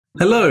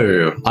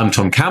Hello, I'm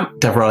Tom Camp,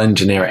 DevRel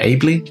Engineer at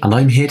Ably, and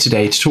I'm here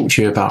today to talk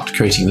to you about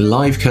creating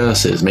live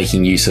cursors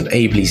making use of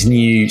Ably's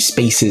new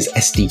Spaces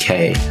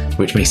SDK,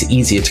 which makes it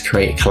easier to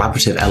create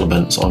collaborative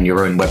elements on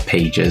your own web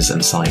pages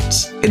and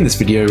sites. In this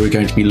video, we're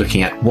going to be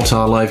looking at what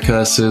are live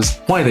cursors,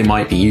 why they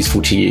might be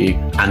useful to you,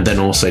 and then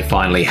also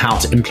finally how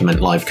to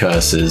implement live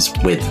cursors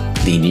with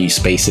the new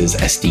Spaces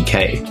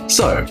SDK.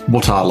 So,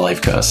 what are live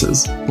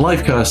cursors?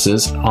 Live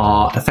cursors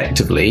are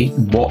effectively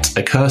what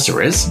a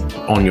cursor is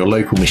on your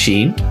local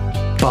machine,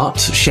 but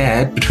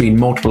shared between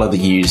multiple other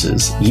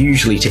users,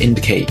 usually to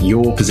indicate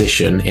your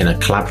position in a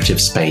collaborative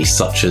space,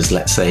 such as,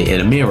 let's say,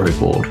 in a Miro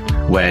board,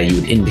 where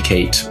you would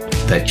indicate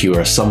that you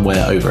are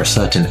somewhere over a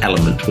certain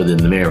element within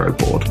the Miro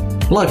board.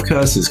 Live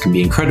cursors can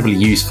be incredibly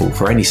useful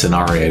for any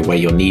scenario where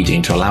you're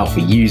needing to allow for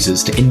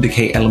users to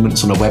indicate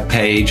elements on a web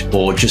page,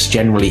 or just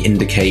generally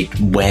indicate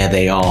where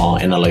they are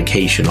in a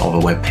location of a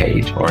web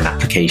page or an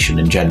application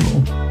in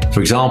general. For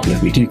example,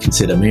 if we do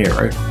consider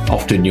Miro,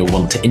 often you'll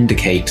want to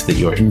indicate that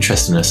you're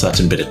interested in a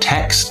certain bit of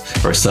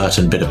text or a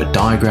certain bit of a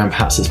diagram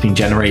perhaps that's been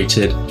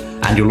generated,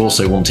 and you'll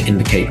also want to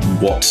indicate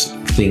what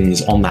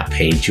things on that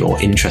page you're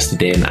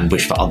interested in and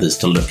wish for others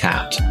to look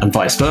at. And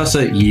vice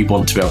versa, you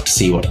want to be able to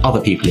see what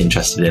other people are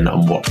interested in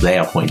and what they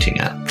are pointing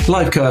at.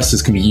 Live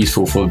cursors can be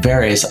useful for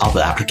various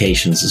other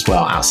applications as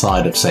well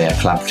outside of, say, a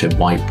collaborative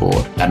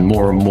whiteboard, and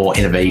more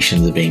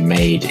innovations are being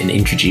made in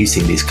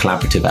introducing these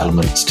collaborative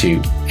elements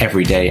to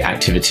everyday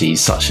activities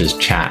such as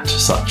chat,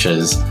 such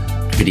as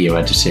video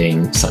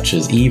editing, such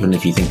as even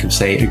if you think of,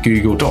 say, a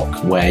Google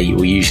Doc, where you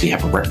will usually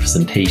have a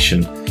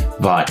representation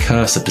via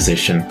cursor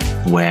position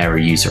where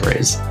a user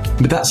is.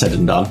 With that said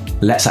and done,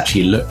 let's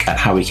actually look at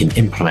how we can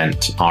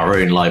implement our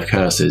own live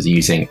cursors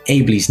using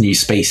Ably's new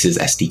Spaces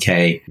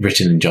SDK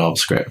written in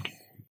JavaScript.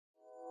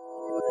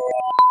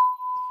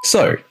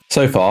 So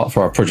far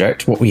for our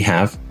project, what we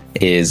have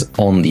is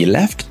on the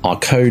left our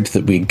code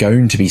that we're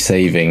going to be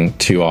saving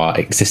to our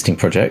existing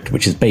project,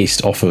 which is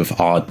based off of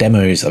our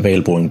demos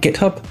available in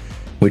GitHub,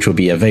 which will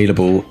be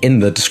available in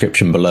the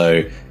description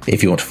below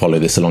if you want to follow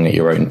this along at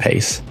your own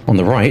pace. On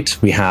the right,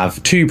 we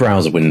have two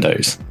browser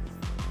windows,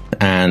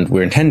 and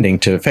we're intending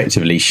to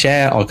effectively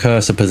share our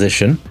cursor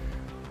position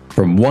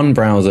from one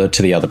browser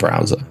to the other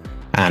browser,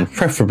 and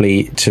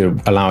preferably to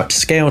allow it to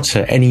scale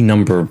to any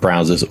number of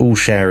browsers all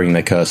sharing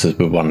their cursors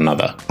with one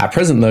another. At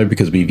present though,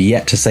 because we've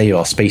yet to save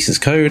our Spaces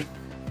code,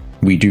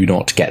 we do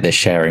not get this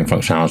sharing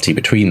functionality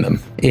between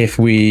them. If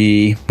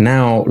we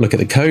now look at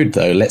the code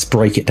though, let's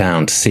break it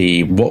down to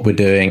see what we're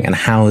doing and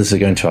how this is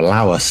going to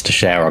allow us to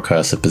share our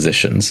cursor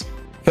positions.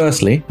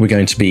 Firstly, we're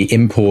going to be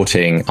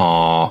importing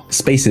our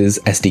Spaces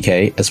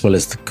SDK as well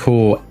as the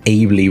core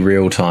Ably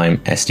Realtime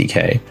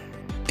SDK.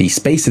 The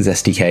Spaces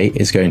SDK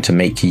is going to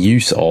make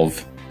use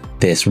of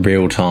this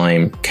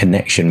real-time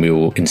connection we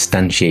will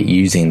instantiate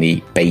using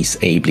the base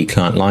Ably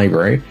client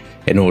library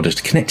in order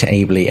to connect to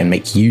Ably and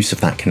make use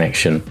of that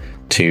connection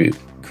to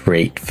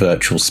create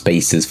virtual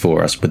spaces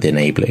for us within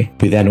Ably.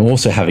 We then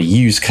also have a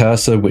use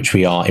cursor which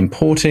we are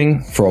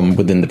importing from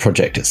within the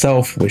project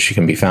itself, which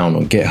can be found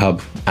on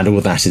GitHub, and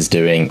all that is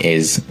doing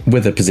is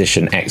with a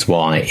position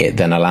XY, it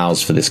then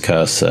allows for this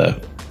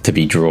cursor to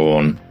be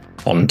drawn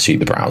onto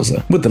the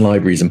browser. With the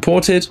libraries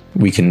imported,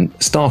 we can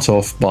start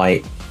off by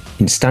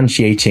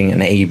instantiating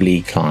an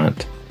Ably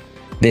client.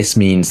 This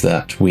means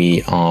that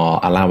we are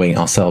allowing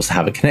ourselves to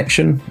have a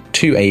connection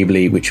to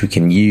Ably, which we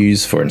can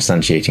use for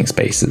instantiating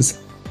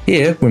spaces.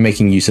 Here, we're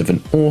making use of an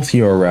auth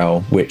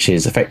URL, which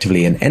is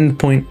effectively an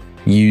endpoint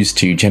used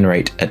to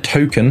generate a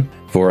token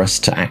for us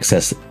to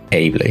access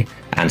Ably,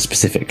 and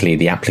specifically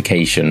the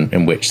application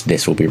in which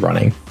this will be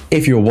running.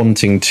 If you're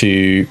wanting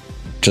to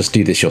just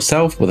do this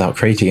yourself without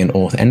creating an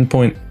auth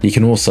endpoint, you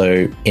can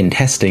also, in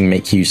testing,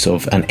 make use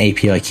of an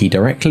API key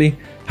directly.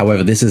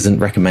 However, this isn't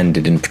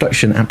recommended in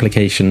production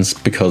applications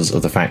because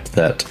of the fact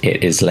that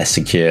it is less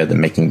secure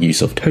than making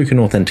use of token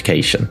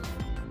authentication.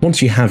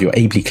 Once you have your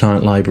Ably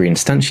client library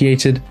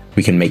instantiated,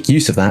 we can make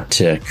use of that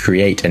to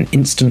create an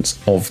instance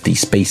of the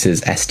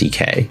Spaces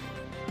SDK.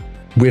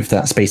 With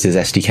that Spaces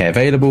SDK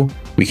available,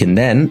 we can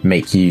then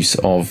make use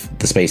of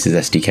the Spaces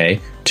SDK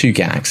to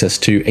get access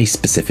to a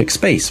specific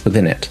space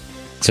within it.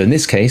 So in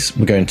this case,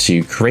 we're going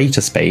to create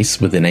a space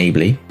within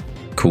Ably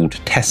called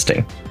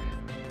testing,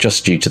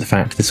 just due to the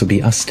fact this will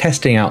be us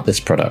testing out this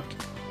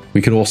product.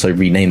 We could also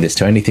rename this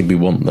to anything we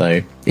want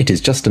though. It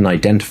is just an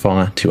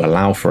identifier to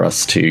allow for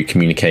us to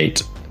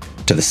communicate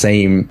to the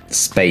same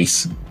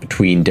space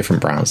between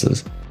different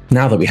browsers.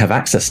 Now that we have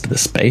access to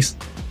this space,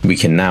 we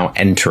can now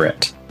enter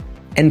it.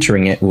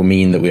 Entering it will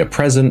mean that we are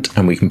present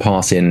and we can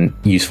pass in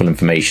useful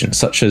information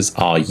such as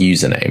our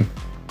username,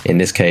 in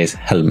this case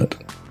Helmut.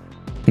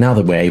 Now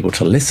that we're able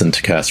to listen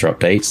to cursor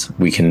updates,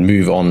 we can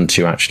move on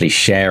to actually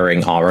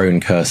sharing our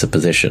own cursor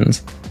positions,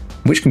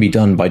 which can be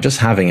done by just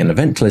having an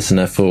event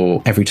listener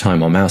for every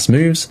time our mouse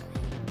moves,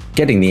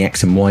 getting the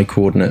X and Y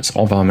coordinates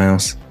of our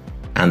mouse,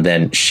 and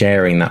then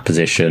sharing that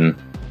position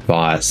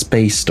via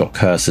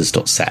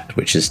space.cursors.set,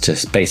 which is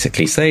to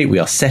basically say we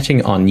are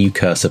setting our new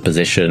cursor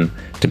position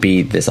to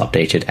be this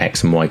updated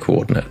X and Y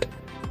coordinate.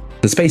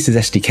 The Spaces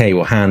SDK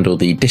will handle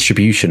the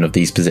distribution of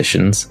these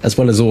positions, as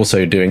well as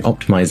also doing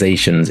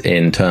optimizations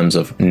in terms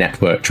of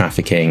network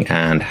trafficking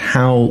and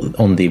how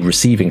on the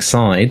receiving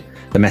side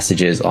the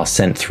messages are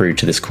sent through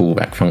to this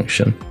callback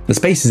function. The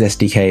Spaces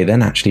SDK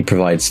then actually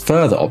provides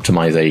further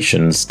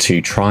optimizations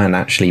to try and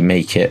actually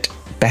make it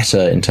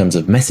better in terms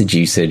of message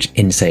usage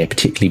in, say, a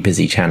particularly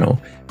busy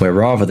channel, where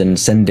rather than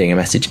sending a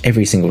message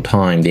every single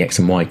time the X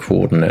and Y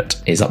coordinate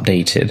is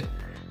updated,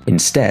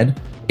 instead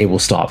it will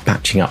start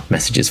batching up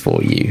messages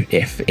for you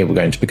if it were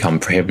going to become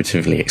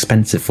prohibitively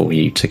expensive for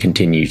you to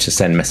continue to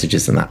send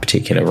messages at that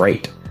particular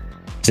rate.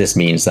 This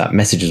means that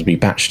messages will be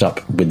batched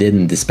up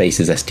within the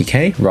Spaces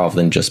SDK rather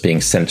than just being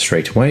sent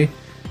straight away.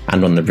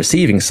 And on the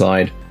receiving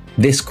side,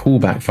 this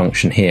callback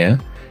function here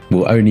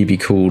will only be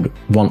called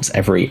once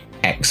every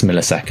X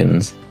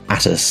milliseconds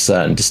at a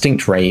certain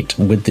distinct rate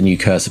with the new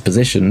cursor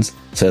positions,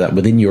 so that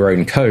within your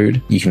own code,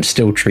 you can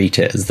still treat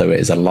it as though it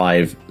is a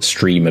live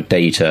stream of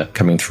data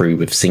coming through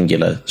with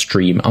singular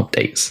stream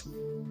updates.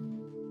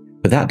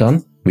 With that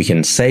done, we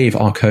can save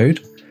our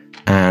code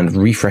and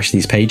refresh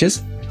these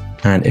pages.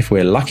 And if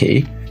we're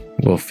lucky,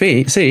 we'll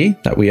see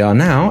that we are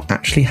now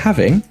actually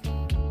having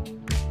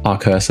our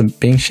cursor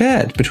being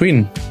shared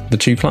between the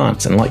two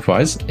clients. And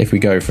likewise, if we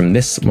go from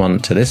this one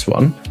to this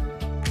one,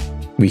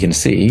 we can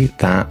see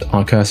that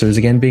our cursor is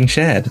again being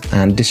shared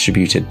and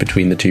distributed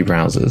between the two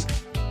browsers.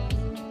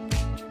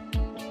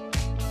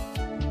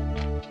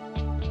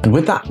 And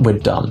with that, we're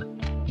done.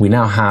 We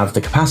now have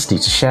the capacity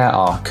to share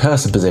our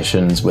cursor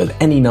positions with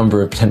any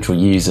number of potential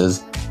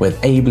users,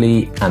 with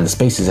Ably and the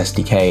Spaces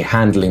SDK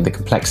handling the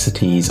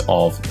complexities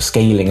of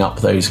scaling up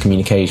those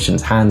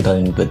communications,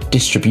 handling the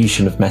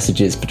distribution of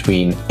messages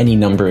between any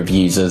number of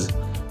users,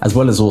 as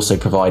well as also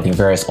providing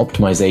various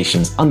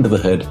optimizations under the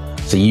hood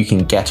so you can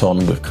get on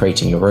with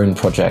creating your own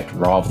project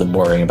rather than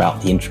worrying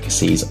about the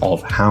intricacies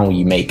of how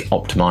you make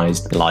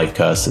optimized live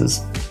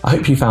cursors. I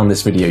hope you found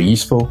this video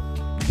useful.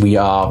 We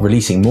are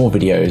releasing more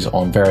videos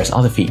on various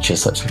other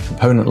features such as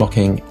component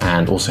locking,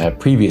 and also have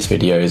previous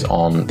videos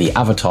on the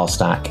avatar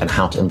stack and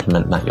how to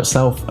implement that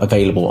yourself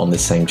available on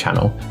this same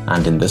channel.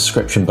 And in the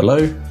description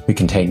below, we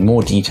contain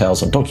more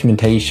details on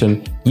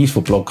documentation,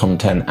 useful blog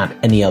content, and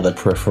any other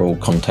peripheral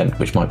content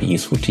which might be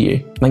useful to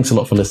you. Thanks a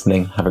lot for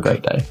listening. Have a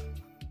great day.